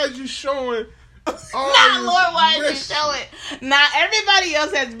 Lord, why are you showing Lord, why is you showing? Now, everybody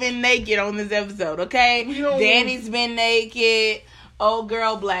else has been naked on this episode, okay? Danny's been naked. Old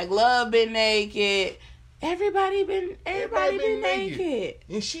girl Black Love been naked. Everybody been naked.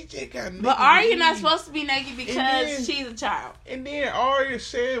 And she just got naked. But Arya not supposed to be naked because she's a child. And then Arya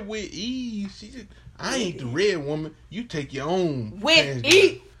said with ease, she just, I ain't the red woman. You take your own. With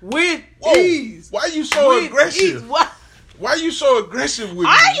ease. Why you so aggressive? Why you so aggressive with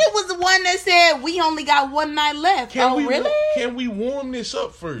me? Arya was the one that said we only got one night left. Really? Can we warm this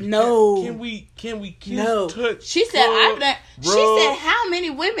up first? No. Can we kiss, touch? She said she said, how many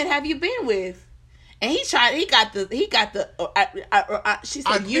women have you been with? And she said, I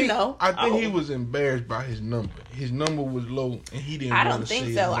think he was embarrassed by his number. His number was low and he didn't want to say I don't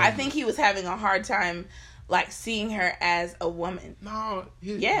think so. I think he was having a hard time like seeing her as a woman. No,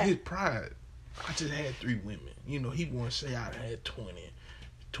 his pride. I just had 3 women. You know, he want to say I had 20,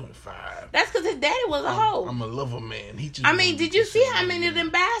 25. That's because his daddy was a hoe. I'm a lover man. Did you see how many of them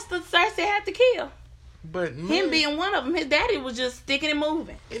bastards Cersei had to kill? But man, him being one of them, his daddy was just sticking and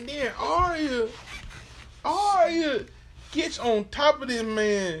moving. And then Arya gets on top of this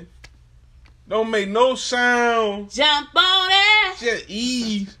man. Don't make no sound. Jump on it. Just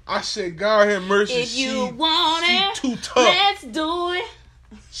ease. I said, God have mercy. If you want it, too tough. Let's do it.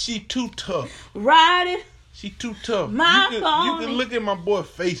 She too tough. Ride it. She too tough. You can look at my boy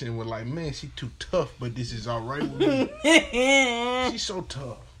face and was like, man, she too tough, but this is all right with me. She's so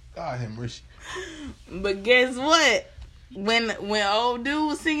tough. God have mercy. But guess what? When old dude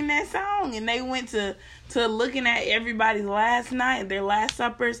was singing that song and they went to looking at everybody's last night, their last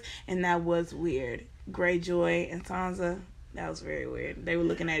suppers, and that was weird. Greyjoy and Sansa, that was very weird. They were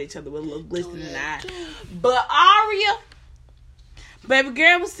looking at each other with a little glistening eye. But Arya, baby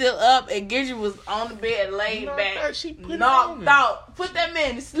girl was still up and Gendry was on the bed laid back. Knocked out. Put that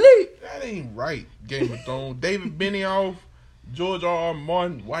man to sleep. That ain't right, Game of Thrones. David Benioff, George R.R.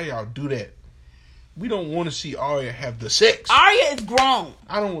 Martin, why y'all do that? We don't want to see Arya have the sex. Arya is grown.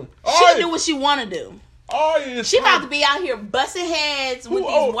 I don't want. She do what she want to do. Arya is. She about to be out here busting heads with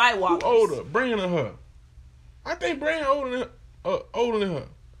these White Walkers. Who older, Bran or her? I think Bran older than her.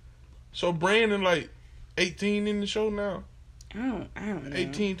 So Bran like 18 in the show now. I don't know.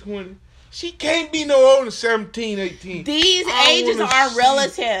 18, 20. She can't be no older than 17, 18. These ages are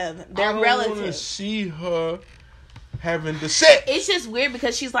relative. They're relative. I don't want to see her having the sex. It's just weird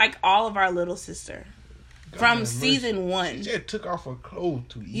because she's like all of our little sister. From season 1. She just took off her clothes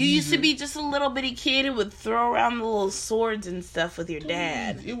too easy. You used to be just a little bitty kid and would throw around the little swords and stuff with your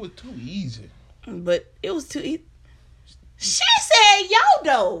dad. Easy. It was too easy. But it was too easy. She said,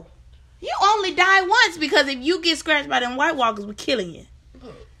 Yodo, you only die once because if you get scratched by them White Walkers, we're killing you.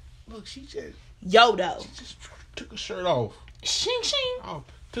 Look, she just... Yodo. She just took her shirt off. Shing, shing. Oh,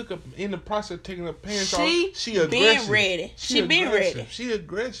 took up in the process of taking her pants off. She aggressive. Been ready. She been ready. She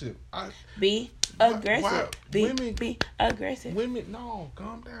aggressive. Be aggressive. Women, be aggressive. Women, no,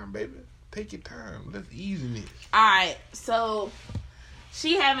 calm down, baby. Take your time. Let's ease in this. Alright, so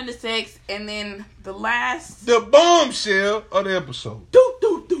she having the sex, and then the bombshell of the episode. The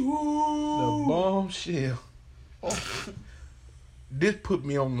bombshell. This put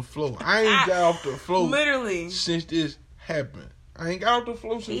me on the floor. I ain't got off the floor literally since this happened. I ain't got off the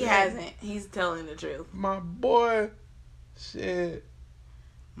floor since he hasn't. He's telling the truth. My boy said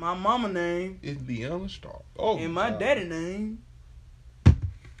my mama name is Lyanna Stark. And my daddy name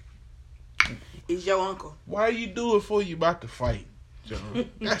is your uncle. Why you do it for you about to fight, John?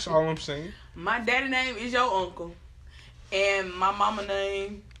 That's all I'm saying. My daddy name is your uncle. And my mama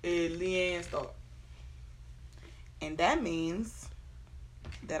name is Lyanna Stark. And that means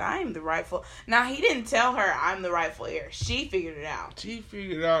that I am the rightful... Now, he didn't tell her I'm the rightful heir. She figured it out. She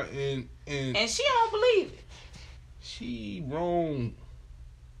figured it out and she don't believe it. She wrong.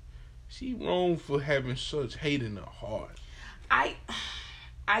 She wrong for having such hate in her heart. I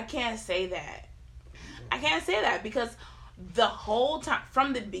can't say that. I can't say that because the whole time,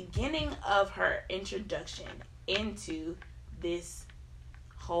 from the beginning of her introduction into this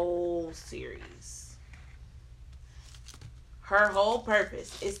whole series, her whole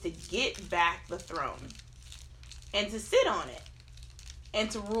purpose is to get back the throne and to sit on it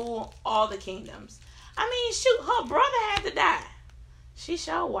and to rule all the kingdoms. I mean, shoot, her brother had to die. She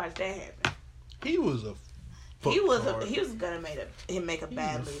sure watched that happen. He was a he was gonna make a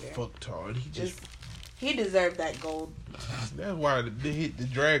bad leader. Fucktard. He deserved that gold. That's why the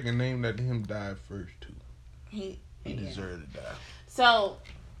dragon named after him died first too. He deserved to die. So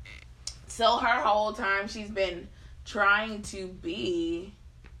her whole time she's been trying to be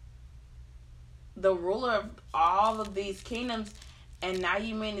the ruler of all of these kingdoms, and now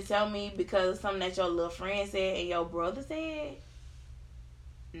you mean to tell me because of something that your little friend said and your brother said,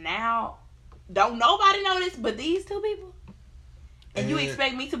 now don't nobody know this but these two people? And you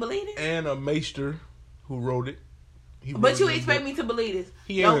expect me to believe it? And a maester who wrote it. But you expect me to believe this?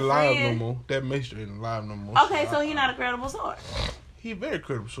 He ain't alive no more. That maester ain't alive no more. Okay, so he's not a credible source. He very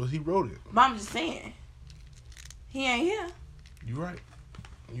credible source. He wrote it. But I'm just saying, he ain't here. You right.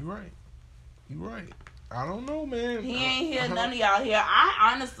 I don't know, man. He ain't here. None of y'all here.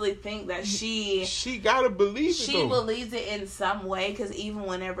 I honestly think that she gotta believe it. She believes it in some way, because even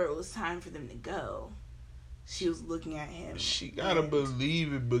whenever it was time for them to go, she was looking at him. She gotta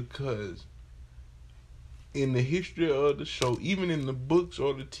believe it because in the history of the show, even in the books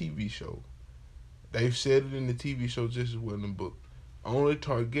or the TV show, they've said it in the TV show just as well in the book. Only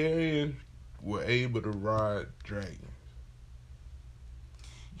Targaryens were able to ride dragons.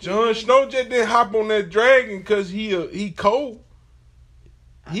 Jon Snow just didn't hop on that dragon because he cold.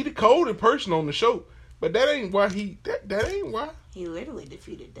 He the coldest person on the show, but that ain't why that ain't why. He literally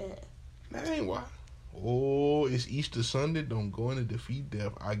defeated death. That ain't why. Oh, it's Easter Sunday. Don't go in and defeat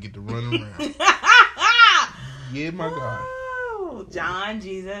death. I get to run around. Yeah, my God. Oh, John,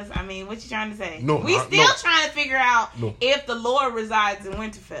 Jesus. I mean, what you trying to say? No, we still trying to figure out if the Lord resides in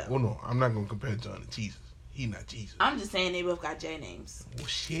Winterfell. Well, no, I'm not gonna compare John to Jesus. He not Jesus. I'm just saying they both got J names. Well,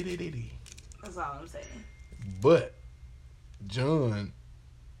 shit, it is. That's all I'm saying. But John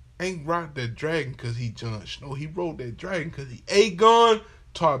ain't ride that dragon because he Jon Snow. He rode that dragon because he Aegon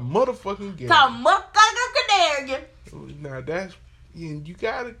taught motherfucking Gary. Now that's, you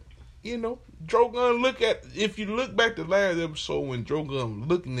gotta, Drogon if you look back to last episode when Drogon was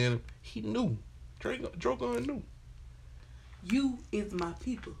looking at him, he knew. Drogon knew. You is my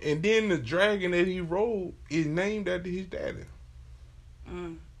people. And then the dragon that he rode is named after his daddy.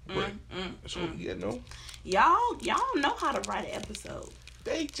 Y'all know how to write an episode.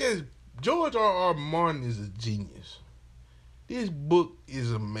 George R.R. Martin is a genius. This book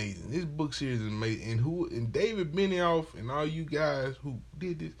is amazing. This book series is amazing. And David Benioff and all you guys who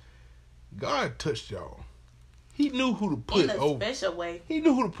did this, God touched y'all. He knew who to put over. In a special way. He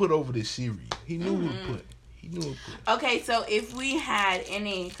knew who to put over this series. He knew who to put. Okay, so if we had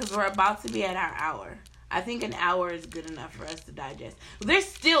any, because we're about to be at our hour, I think an hour is good enough for us to digest. There's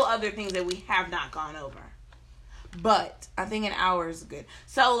still other things that we have not gone over, but I think an hour is good.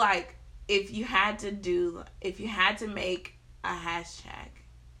 So, like, if you had to make a hashtag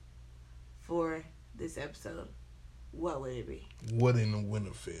for this episode, what would it be? What in the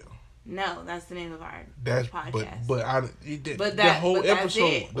Winterfell? No, that's the name of our podcast. The whole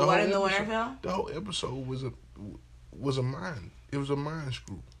episode. What in the Winterfell? The whole episode was a mind. It was a mind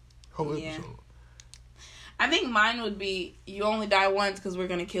screw. Whole episode. I think mine would be you only die once because we're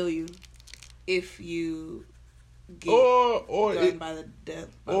gonna kill you if you get done by the death.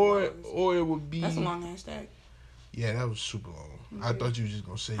 Or it would be. That's a long hashtag. Yeah, that was super long. Okay. I thought you were just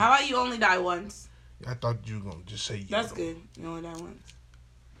gonna say. How about you only die once? I thought you were gonna just say. That's good. You only die once.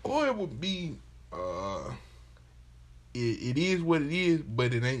 Or it would be, it is what it is,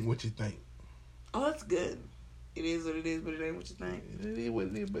 but it ain't what you think. Oh, that's good. It is what it is, but it ain't what you think. It is what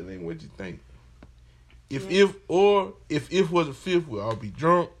it is, but it ain't what you think. If was a fifth, we'll all be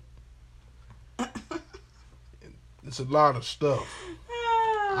drunk. It's a lot of stuff.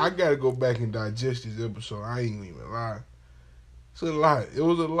 I gotta go back and digest this episode. I ain't even lie. It's a lot. It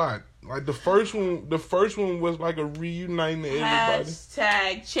was a lot. Like the first one was like a reuniting of everybody.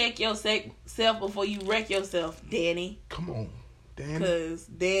 Hashtag check yourself before you wreck yourself, Danny. Come on, Danny. Cause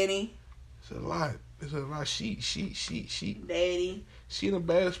Danny. It's a lot. She. Daddy. She in a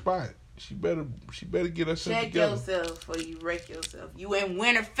bad spot. She better get herself together. Check yourself before you wreck yourself. You in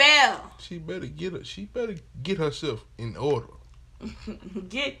Winterfell. She better get herself in order.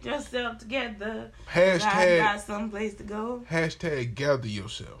 Get yourself together. Hashtag got someplace to go. Hashtag gather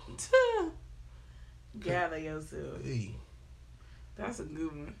yourself. Gather yourself. Hey. That's a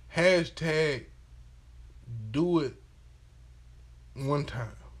good one. Hashtag do it one time.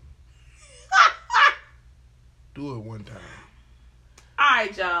 Do it one time.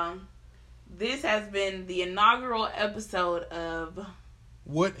 Alright, y'all. This has been the inaugural episode of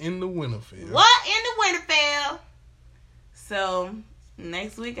What in the Winterfell. What in the Winterfell? So,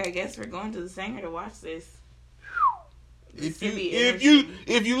 next week, I guess we're going to the Sanger to watch this. If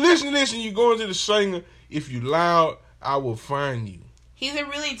you listen to this and you go into the singer, if you loud, I will find you. He's a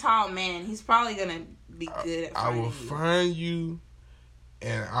really tall man. He's probably gonna be good at finding you. I will find you,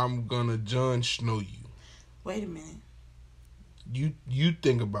 and I'm gonna Jon Snow you. Wait a minute. You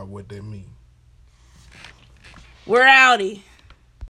think about what that means. We're outie.